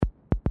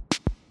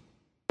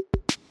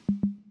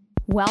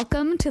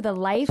Welcome to the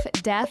Life,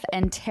 Death,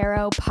 and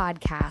Tarot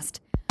podcast.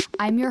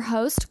 I'm your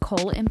host,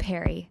 Cole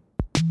Imperi.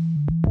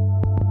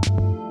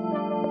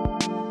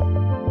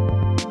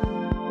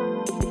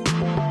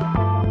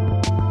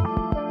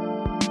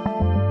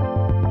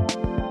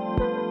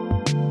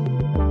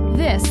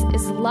 This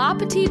is La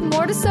Petite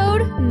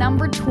Mortisode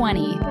number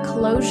 20,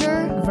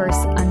 Closure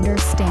versus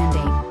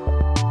Understanding.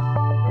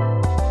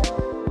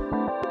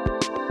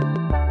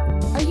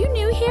 Are you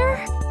new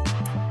here?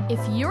 If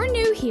you're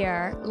new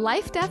here,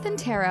 Life, Death, and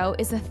Tarot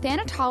is a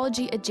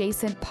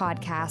thanatology-adjacent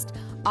podcast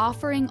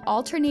offering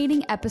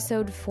alternating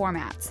episode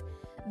formats.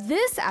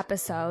 This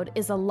episode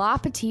is a La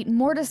Petite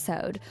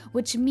Mortisode,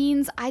 which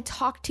means I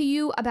talk to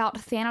you about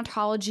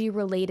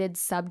thanatology-related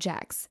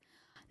subjects.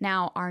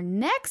 Now, our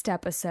next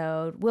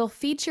episode will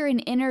feature an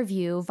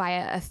interview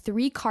via a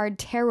 3-card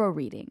tarot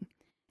reading.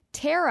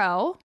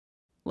 Tarot,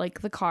 like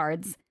the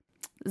cards,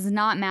 is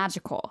not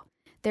magical.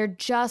 They're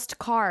just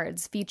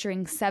cards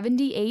featuring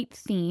 78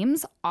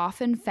 themes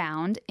often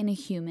found in a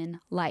human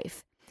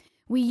life.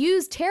 We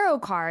use tarot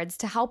cards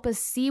to help us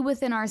see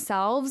within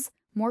ourselves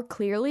more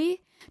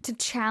clearly, to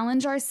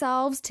challenge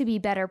ourselves to be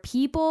better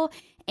people,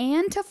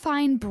 and to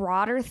find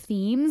broader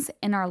themes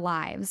in our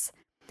lives.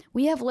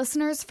 We have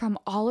listeners from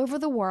all over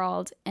the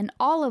world, and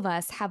all of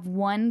us have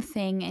one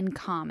thing in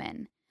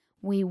common.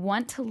 We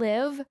want to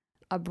live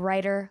a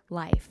brighter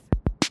life.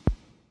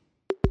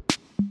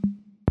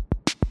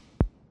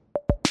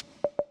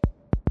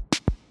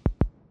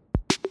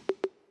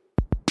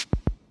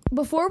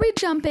 Before we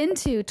jump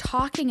into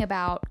talking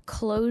about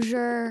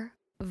closure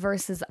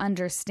versus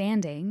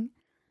understanding,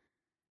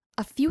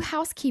 a few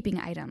housekeeping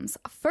items.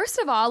 First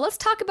of all, let's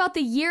talk about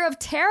the year of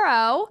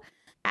tarot.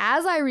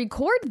 As I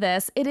record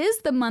this, it is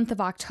the month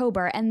of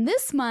October, and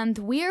this month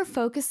we are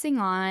focusing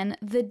on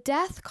the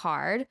Death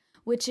card,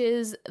 which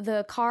is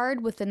the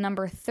card with the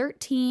number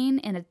 13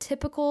 in a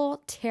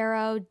typical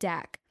tarot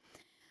deck.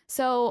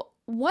 So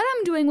what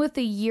I'm doing with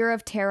the Year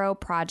of Tarot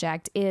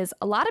project is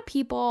a lot of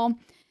people,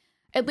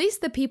 at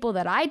least the people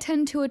that I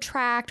tend to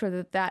attract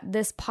or that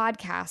this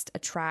podcast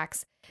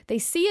attracts, they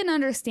see and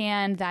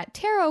understand that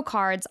tarot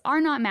cards are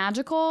not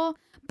magical,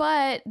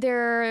 but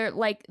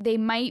they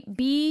might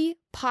be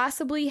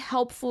possibly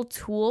helpful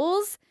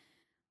tools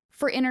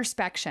for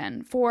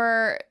introspection,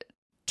 for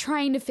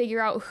trying to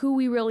figure out who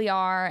we really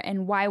are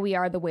and why we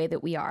are the way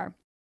that we are.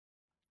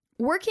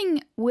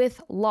 Working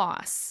with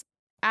loss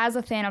as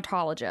a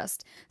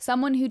thanatologist,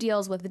 someone who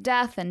deals with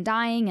death and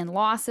dying and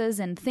losses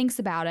and thinks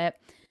about it,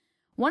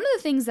 one of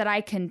the things that I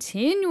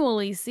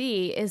continually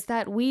see is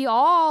that we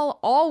all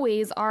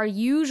always are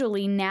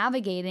usually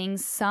navigating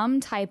some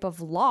type of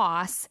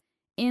loss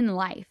in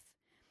life.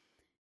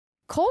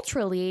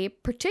 Culturally,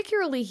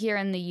 particularly here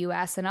in the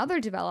US and other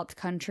developed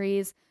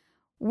countries,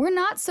 we're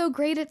not so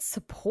great at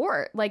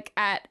support, like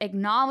at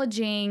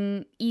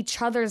acknowledging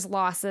each other's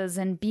losses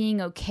and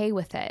being okay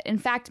with it. In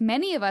fact,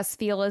 many of us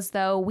feel as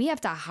though we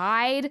have to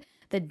hide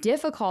the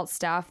difficult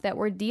stuff that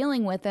we're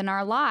dealing with in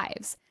our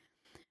lives.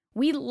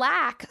 We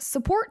lack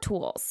support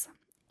tools.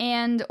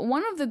 And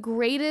one of the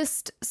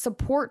greatest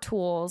support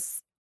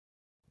tools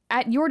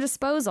at your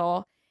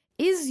disposal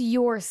is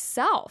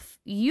yourself.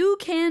 You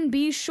can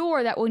be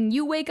sure that when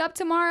you wake up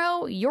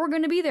tomorrow, you're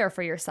going to be there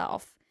for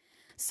yourself.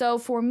 So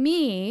for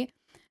me,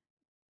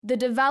 the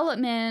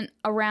development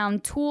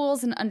around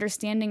tools and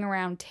understanding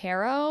around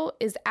tarot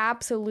is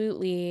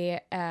absolutely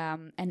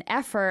an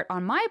effort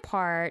on my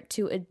part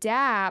to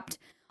adapt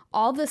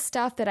all the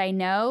stuff that I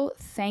know,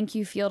 thank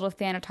you field of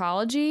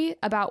thanatology,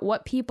 about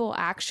what people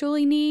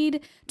actually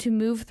need to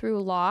move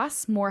through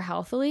loss more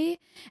healthily.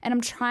 And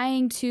I'm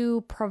trying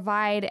to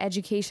provide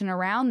education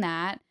around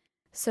that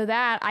so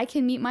that I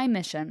can meet my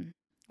mission,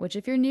 which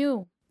if you're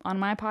new on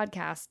my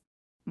podcast,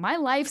 my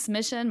life's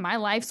mission, my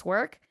life's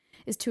work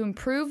is to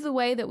improve the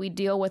way that we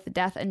deal with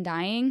death and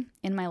dying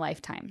in my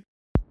lifetime.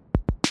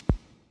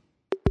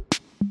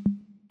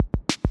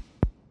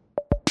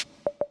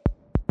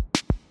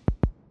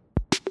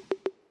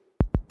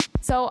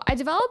 So I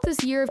developed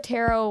this Year of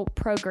Tarot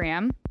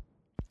program.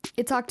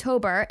 It's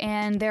October,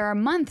 and there are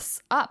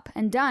months up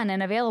and done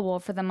and available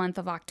for the month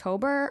of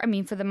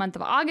for the month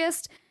of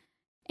August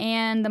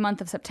and the month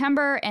of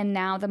September, and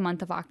now the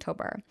month of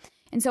October.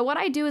 And so what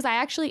I do is I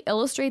actually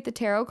illustrate the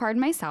tarot card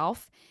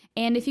myself.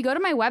 And if you go to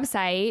my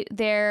website,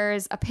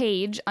 there's a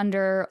page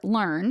under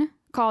Learn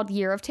called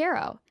Year of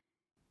Tarot.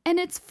 And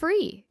it's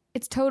free.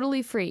 It's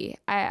totally free.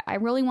 I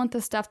really want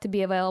this stuff to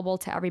be available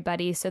to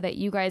everybody so that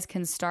you guys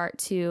can start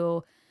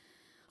to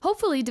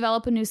hopefully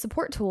develop a new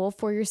support tool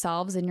for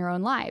yourselves in your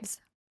own lives.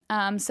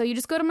 So you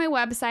just go to my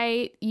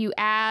website, you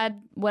add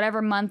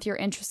whatever month you're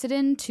interested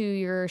in to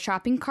your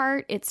shopping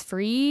cart. It's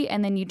free,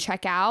 and then you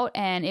check out,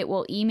 and it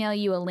will email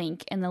you a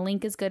link, and the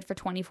link is good for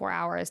 24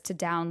 hours to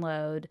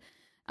download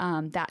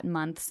that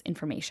month's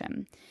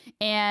information.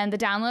 And the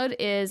download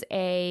is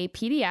a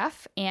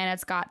PDF, and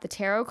it's got the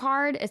tarot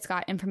card. It's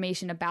got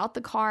information about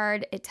the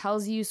card. It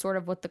tells you sort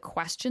of what the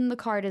question the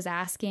card is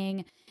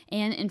asking,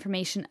 and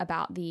information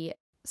about the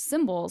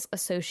symbols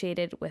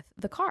associated with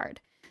the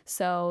card.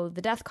 So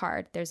the death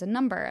card, there's a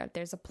number,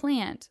 there's a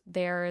plant,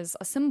 there's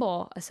a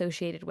symbol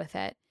associated with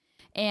it.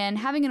 And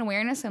having an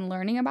awareness and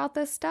learning about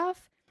this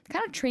stuff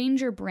kind of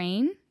trains your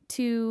brain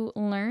to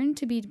learn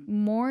to be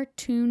more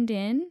tuned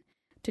in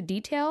to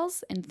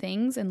details and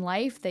things in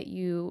life that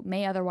you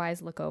may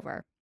otherwise look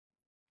over.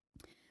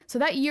 So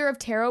that Year of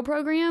Tarot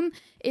program,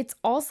 it's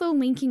also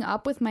linking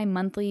up with my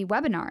monthly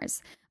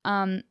webinars.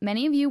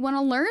 Many of you want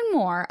to learn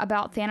more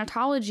about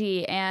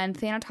thanatology and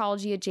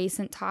thanatology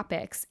adjacent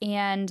topics.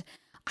 And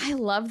I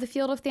love the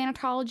field of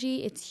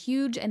thanatology. It's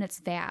huge and it's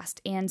vast.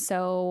 And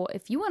so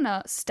if you want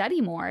to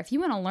study more, if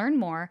you want to learn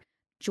more,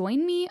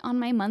 join me on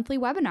my monthly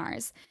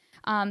webinars.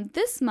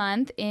 This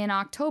month in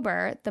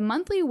October, the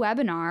monthly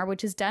webinar,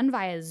 which is done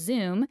via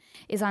Zoom,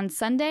 is on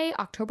Sunday,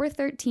 October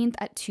 13th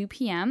at 2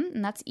 p.m.,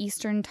 and that's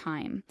Eastern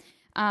Time.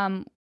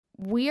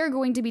 We are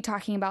going to be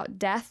talking about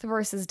death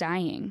versus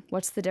dying.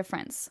 What's the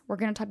difference? We're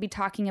going to be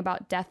talking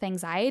about death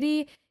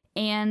anxiety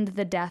and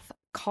the death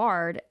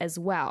card as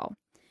well.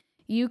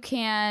 You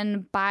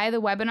can buy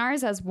the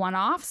webinars as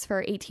one-offs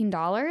for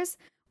 $18,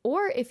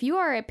 or if you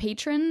are a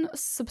patron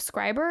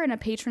subscriber and a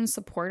patron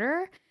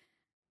supporter,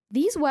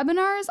 these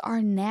webinars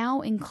are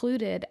now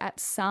included at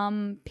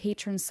some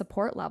patron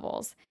support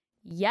levels.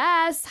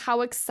 Yes, how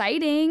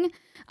exciting.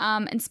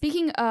 And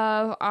speaking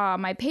of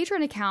my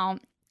patron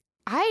account,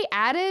 I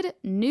added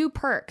new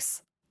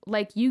perks.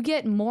 Like you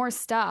get more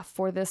stuff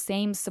for the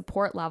same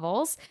support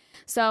levels.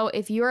 So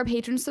if you're a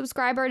patron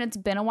subscriber and it's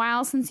been a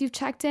while since you've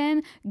checked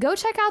in, go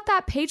check out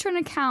that patron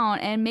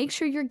account and make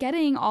sure you're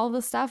getting all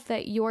the stuff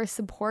that your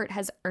support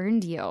has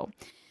earned you.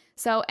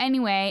 So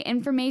anyway,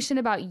 information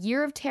about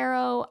Year of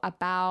Tarot,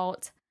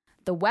 about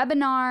the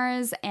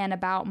webinars, and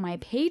about my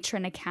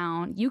patron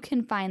account, you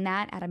can find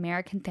that at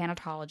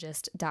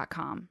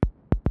AmericanThanatologist.com.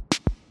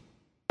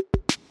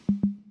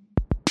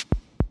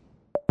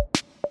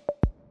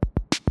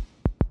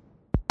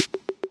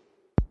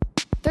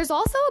 There's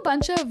also a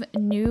bunch of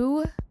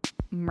new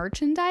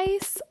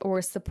merchandise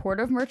or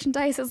supportive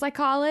merchandise, as I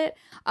call it,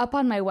 up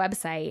on my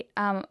website.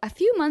 A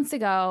few months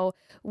ago,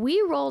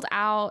 we rolled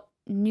out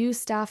new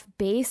stuff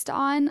based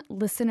on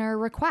listener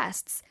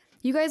requests.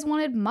 You guys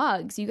wanted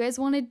mugs. You guys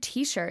wanted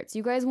t-shirts.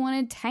 You guys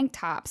wanted tank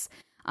tops.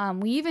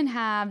 We even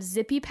have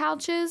zippy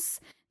pouches.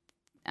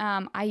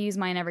 I use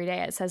mine every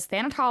day. It says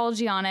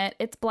Thanatology on it.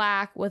 It's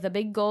black with a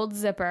big gold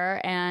zipper,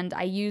 and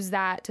I use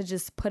that to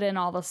just put in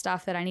all the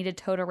stuff that I need to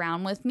tote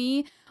around with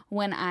me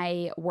when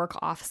I work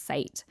off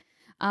site.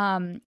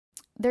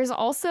 There's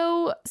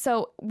also,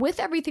 so with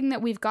everything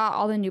that we've got,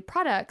 all the new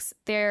products,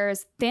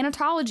 there's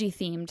thanatology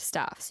themed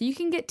stuff. So you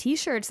can get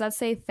t-shirts that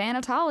say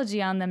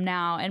thanatology on them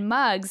now and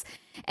mugs.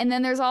 And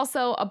then there's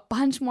also a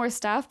bunch more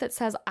stuff that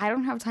says I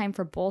don't have time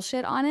for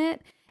bullshit on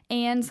it,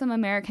 and some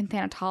American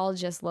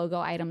Thanatologist logo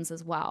items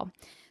as well.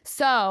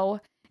 So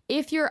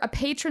if you're a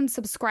patron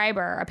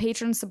subscriber, a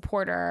patron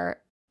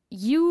supporter,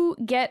 you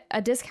get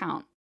a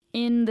discount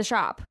in the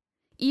shop,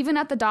 even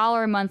at the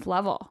 $1 a month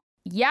level.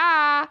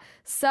 Yeah.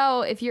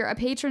 So if you're a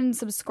patron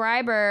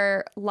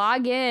subscriber,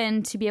 log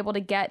in to be able to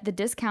get the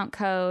discount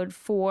code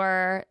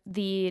for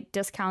the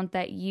discount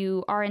that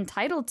you are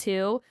entitled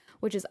to,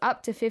 which is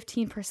up to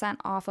 15%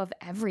 off of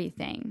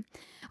everything.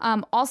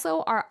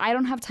 Also, our I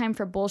don't have time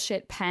for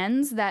bullshit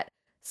pens that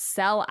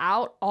sell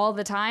out all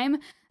the time,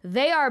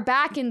 they are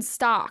back in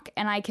stock.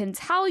 And I can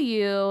tell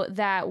you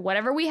that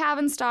whatever we have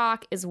in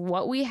stock is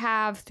what we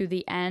have through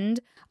the end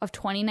of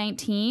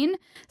 2019.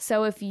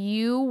 So if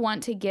you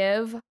want to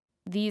give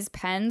these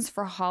pens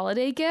for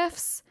holiday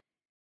gifts,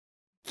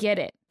 get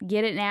it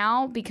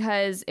now,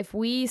 because if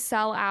we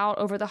sell out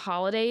over the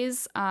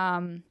holidays,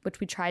 which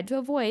we tried to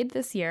avoid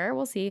this year,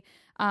 we'll see,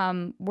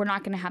 we're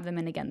not going to have them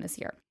in again this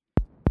year.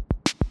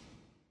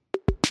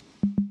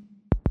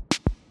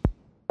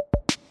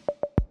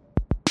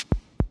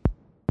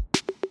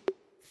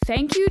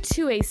 Thank you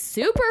to a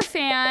super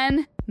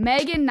fan,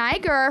 Megan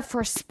Niger,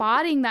 for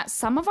spotting that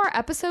some of our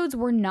episodes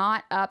were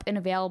not up and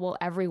available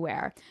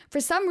everywhere. For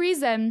some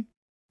reason,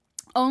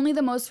 only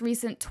the most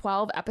recent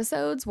 12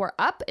 episodes were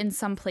up in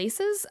some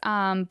places,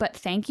 but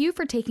thank you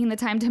for taking the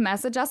time to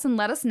message us and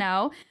let us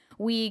know.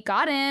 We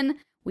got in,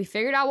 we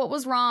figured out what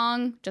was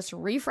wrong, just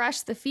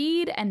refreshed the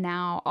feed, and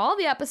now all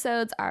the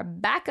episodes are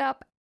back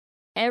up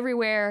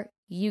everywhere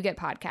you get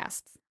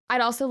podcasts.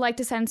 I'd also like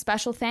to send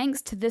special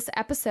thanks to this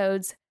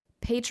episode's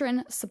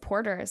patron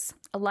supporters: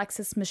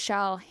 Alexis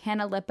Michelle,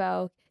 Hannah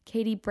Lippo,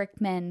 Katie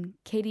Brickman,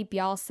 Katie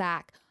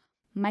Bialsack,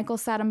 Michael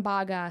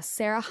Sadambaga,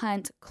 Sarah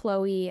Hunt,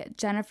 Chloe,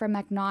 Jennifer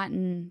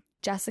McNaughton,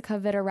 Jessica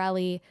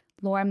Vitarelli,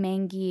 Laura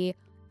Mangi,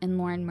 and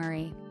Lauren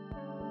Murray.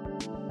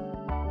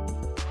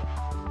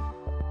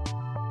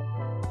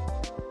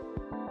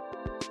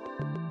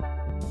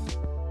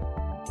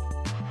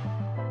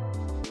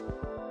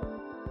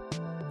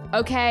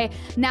 Okay,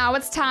 now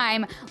it's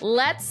time.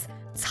 Let's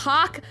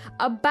talk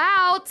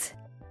about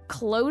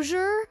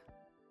closure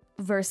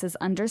versus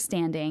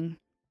understanding.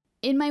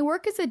 In my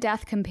work as a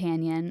death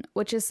companion,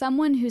 which is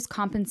someone who's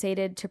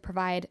compensated to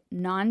provide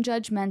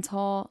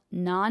non-judgmental,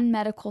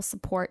 non-medical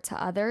support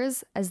to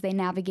others as they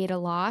navigate a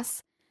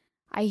loss,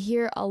 I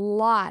hear a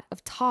lot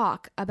of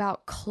talk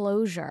about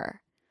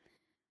closure.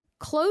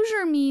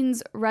 Closure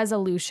means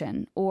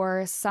resolution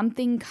or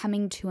something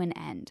coming to an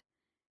end,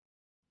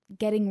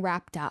 getting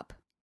wrapped up.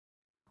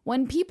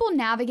 When people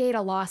navigate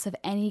a loss of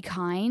any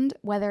kind,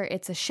 whether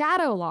it's a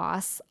shadow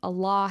loss, a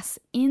loss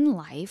in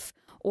life,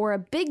 or a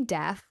big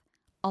death,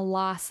 a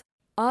loss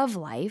of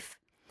life,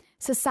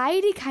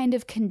 society kind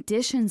of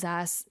conditions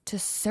us to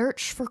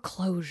search for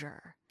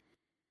closure.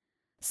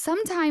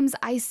 Sometimes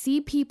I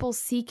see people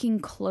seeking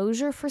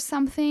closure for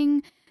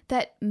something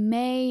that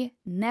may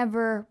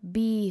never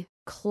be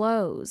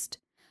closed,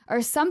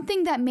 or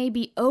something that may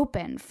be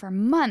open for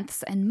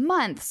months and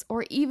months,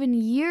 or even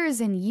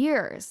years and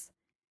years.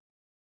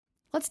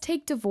 Let's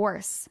take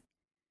divorce.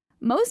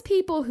 Most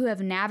people who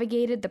have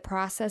navigated the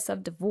process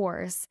of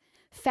divorce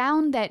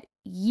found that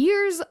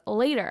years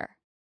later,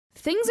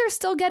 things are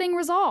still getting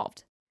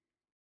resolved.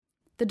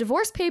 The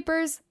divorce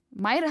papers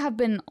might have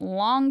been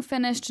long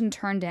finished and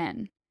turned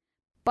in,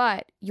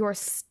 but you're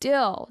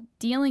still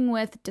dealing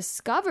with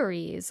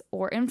discoveries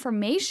or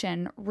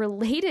information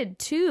related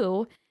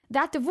to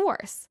that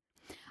divorce.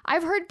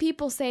 I've heard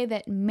people say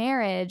that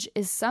marriage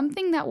is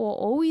something that will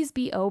always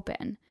be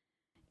open,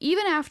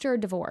 even after a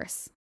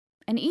divorce,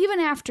 and even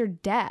after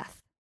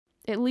death,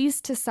 at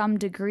least to some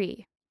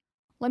degree.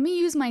 Let me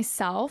use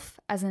myself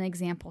as an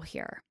example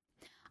here.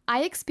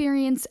 I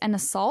experienced an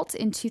assault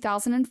in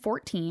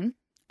 2014.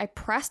 I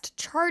pressed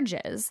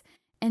charges,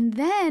 and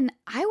then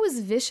I was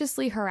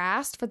viciously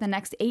harassed for the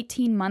next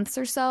 18 months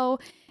or so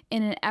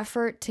in an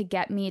effort to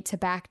get me to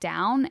back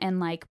down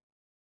and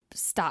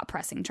stop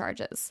pressing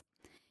charges.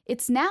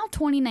 It's now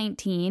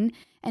 2019,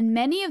 and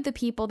many of the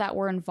people that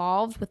were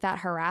involved with that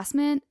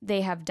harassment,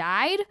 they have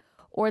died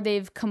or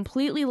they've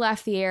completely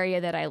left the area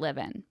that I live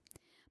in.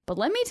 But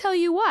let me tell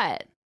you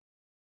what,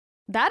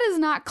 that is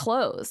not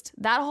closed.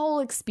 That whole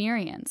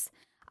experience.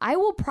 I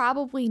will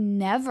probably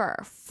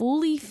never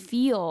fully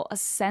feel a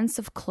sense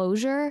of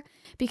closure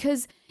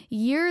because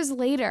years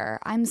later,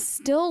 I'm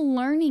still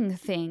learning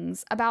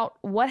things about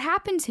what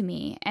happened to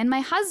me and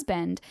my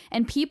husband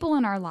and people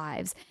in our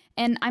lives.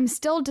 And I'm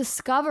still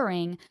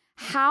discovering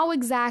how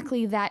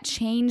exactly that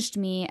changed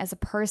me as a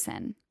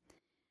person.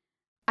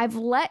 I've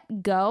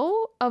let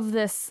go of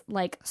this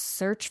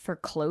search for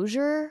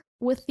closure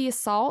with the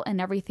assault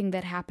and everything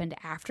that happened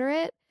after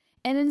it.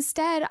 And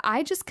instead,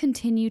 I just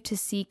continue to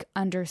seek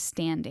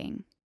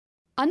understanding.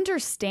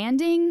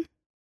 Understanding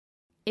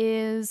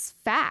is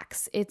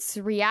facts. It's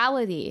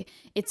reality.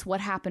 It's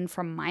what happened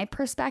from my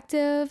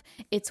perspective.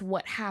 It's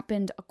what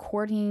happened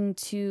according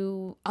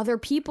to other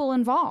people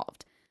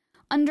involved.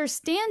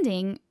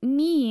 Understanding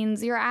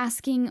means you're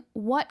asking,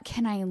 what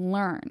can I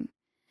learn?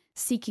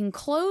 Seeking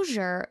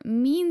closure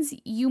means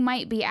you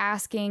might be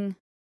asking,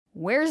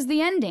 where's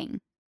the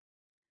ending?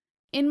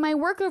 In my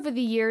work over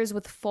the years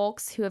with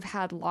folks who have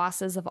had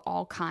losses of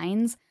all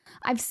kinds,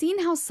 I've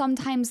seen how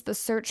sometimes the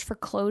search for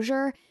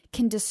closure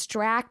can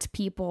distract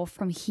people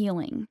from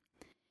healing.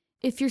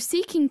 If you're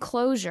seeking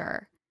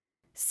closure,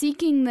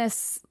 seeking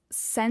this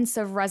sense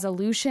of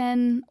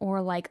resolution or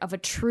of a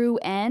true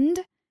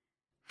end,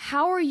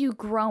 how are you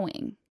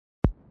growing?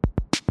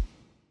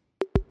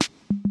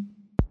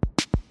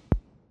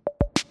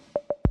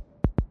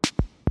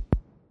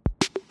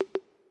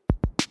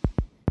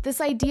 This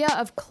idea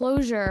of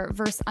closure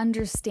versus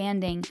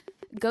understanding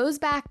goes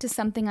back to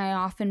something I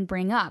often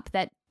bring up,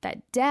 that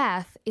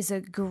death is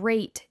a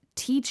great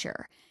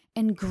teacher,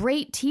 and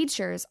great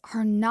teachers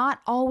are not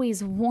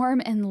always warm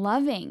and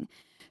loving.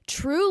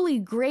 Truly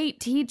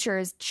great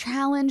teachers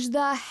challenge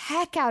the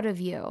heck out of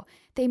you.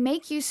 They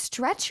make you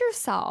stretch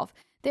yourself.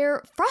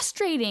 They're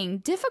frustrating,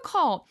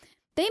 difficult.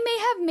 They may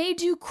have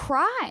made you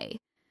cry.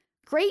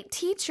 Great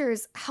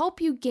teachers help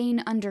you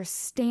gain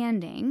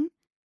understanding,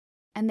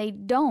 and they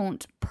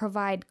don't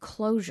provide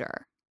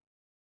closure.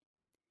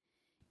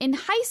 In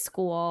high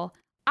school,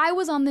 I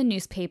was on the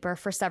newspaper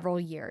for several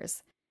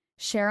years.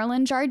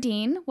 Sherilyn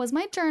Jardine was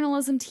my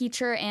journalism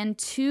teacher, and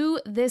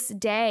to this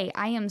day,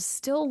 I am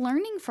still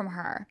learning from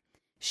her.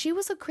 She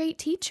was a great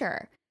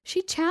teacher.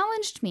 She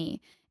challenged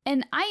me,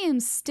 and I am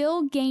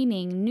still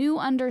gaining new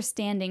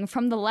understanding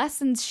from the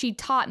lessons she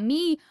taught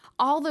me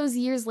all those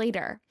years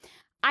later.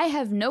 I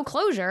have no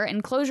closure,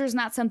 and closure is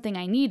not something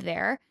I need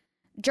there.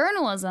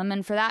 Journalism,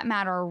 and for that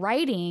matter,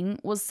 writing,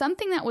 was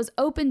something that was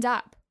opened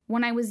up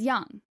when I was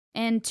young.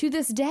 And to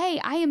this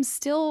day, I am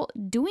still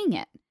doing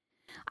it.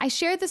 I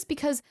share this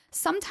because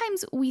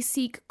sometimes we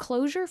seek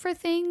closure for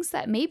things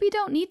that maybe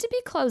don't need to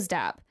be closed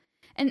up.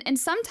 And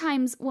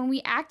sometimes when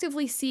we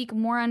actively seek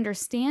more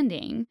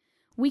understanding,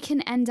 we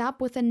can end up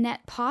with a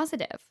net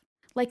positive.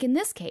 Like in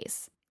this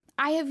case,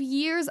 I have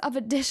years of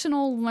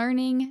additional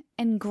learning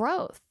and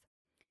growth.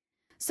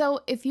 So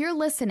if you're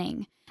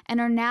listening and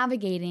are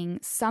navigating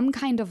some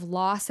kind of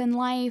loss in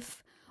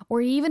life, or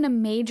even a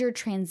major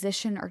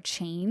transition or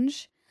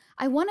change,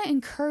 I want to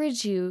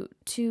encourage you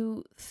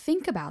to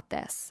think about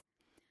this.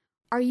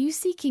 Are you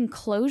seeking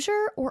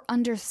closure or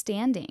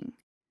understanding?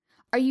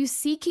 Are you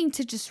seeking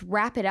to just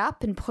wrap it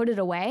up and put it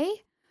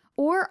away?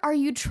 Or are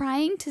you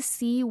trying to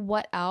see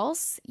what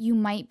else you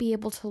might be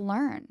able to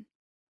learn?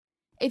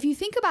 If you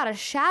think about a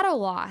shadow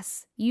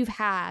loss you've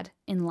had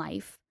in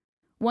life,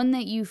 one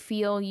that you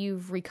feel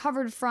you've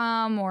recovered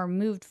from or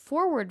moved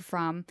forward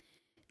from,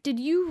 did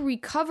you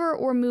recover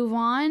or move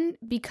on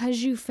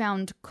because you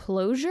found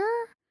closure?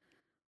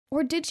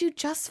 Or did you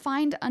just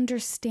find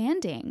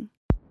understanding?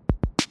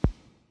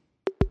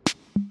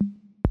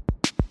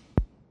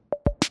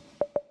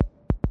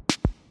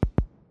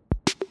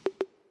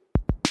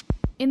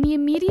 In the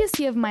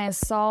immediacy of my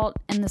assault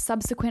and the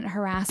subsequent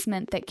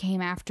harassment that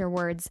came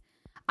afterwards,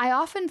 I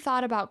often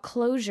thought about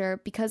closure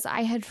because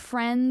I had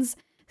friends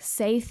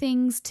say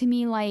things to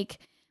me like,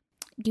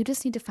 you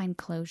just need to find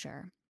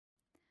closure.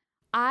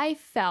 I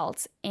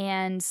felt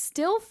and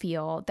still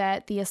feel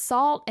that the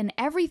assault and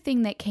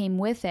everything that came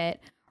with it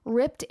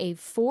ripped a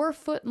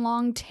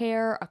 4-foot-long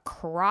tear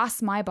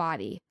across my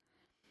body.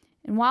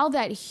 And while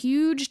that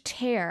huge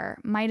tear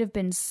might have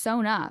been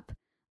sewn up,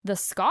 the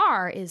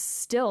scar is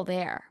still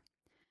there.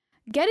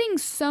 Getting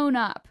sewn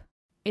up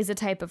is a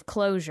type of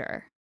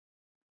closure,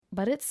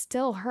 but it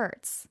still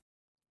hurts.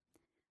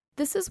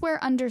 This is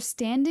where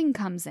understanding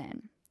comes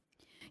in.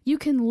 You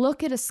can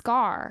look at a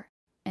scar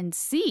and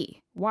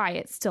see why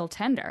it's still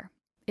tender.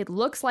 It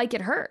looks like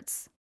it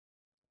hurts.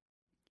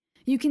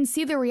 You can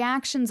see the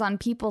reactions on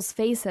people's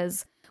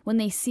faces when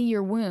they see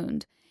your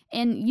wound,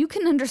 and you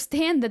can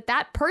understand that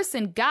that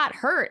person got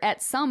hurt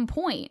at some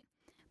point.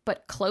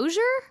 But closure?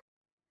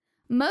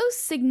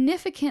 Most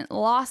significant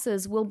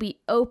losses will be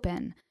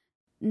open,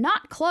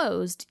 not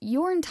closed,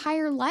 your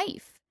entire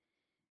life.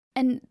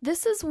 And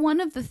this is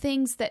one of the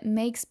things that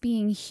makes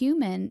being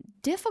human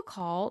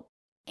difficult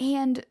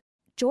and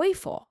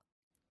joyful.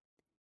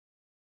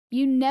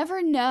 You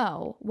never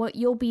know what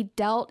you'll be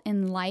dealt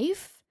in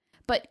life,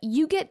 but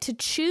you get to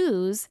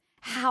choose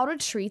how to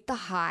treat the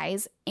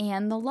highs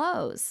and the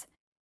lows.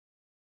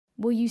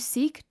 Will you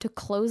seek to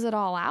close it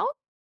all out?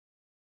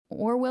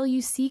 Or will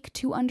you seek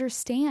to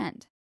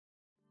understand?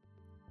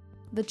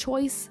 The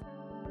choice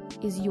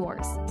is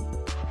yours.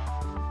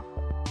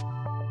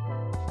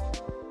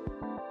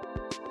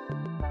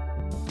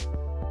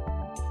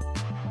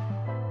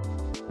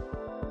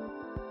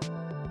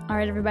 All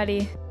right,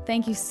 everybody.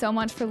 Thank you so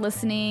much for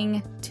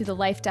listening to the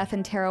Life, Death,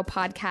 and Tarot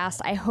podcast.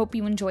 I hope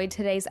you enjoyed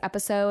today's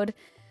episode.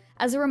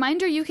 As a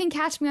reminder, you can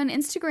catch me on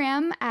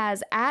Instagram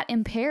as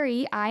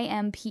 @Imperi,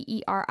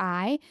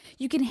 IMPERI.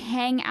 You can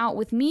hang out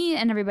with me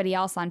and everybody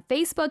else on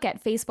Facebook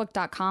at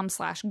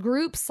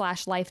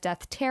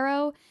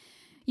facebook.com/group/lifedeathtarot.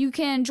 You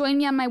can join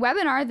me on my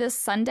webinar this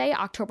Sunday,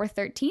 October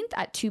 13th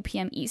at 2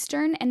 p.m.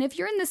 Eastern. And if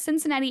you're in the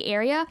Cincinnati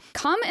area,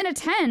 come and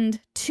attend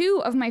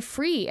 2 of my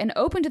free and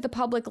open to the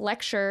public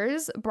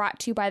lectures brought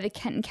to you by the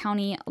Kenton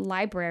County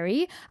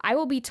Library. I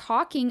will be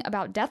talking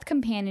about death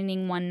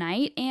companioning one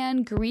night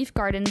and grief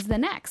gardens the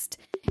next.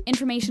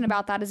 Information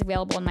about that is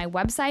available on my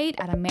website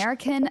at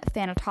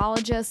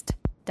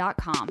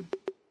americanthanatologist.com.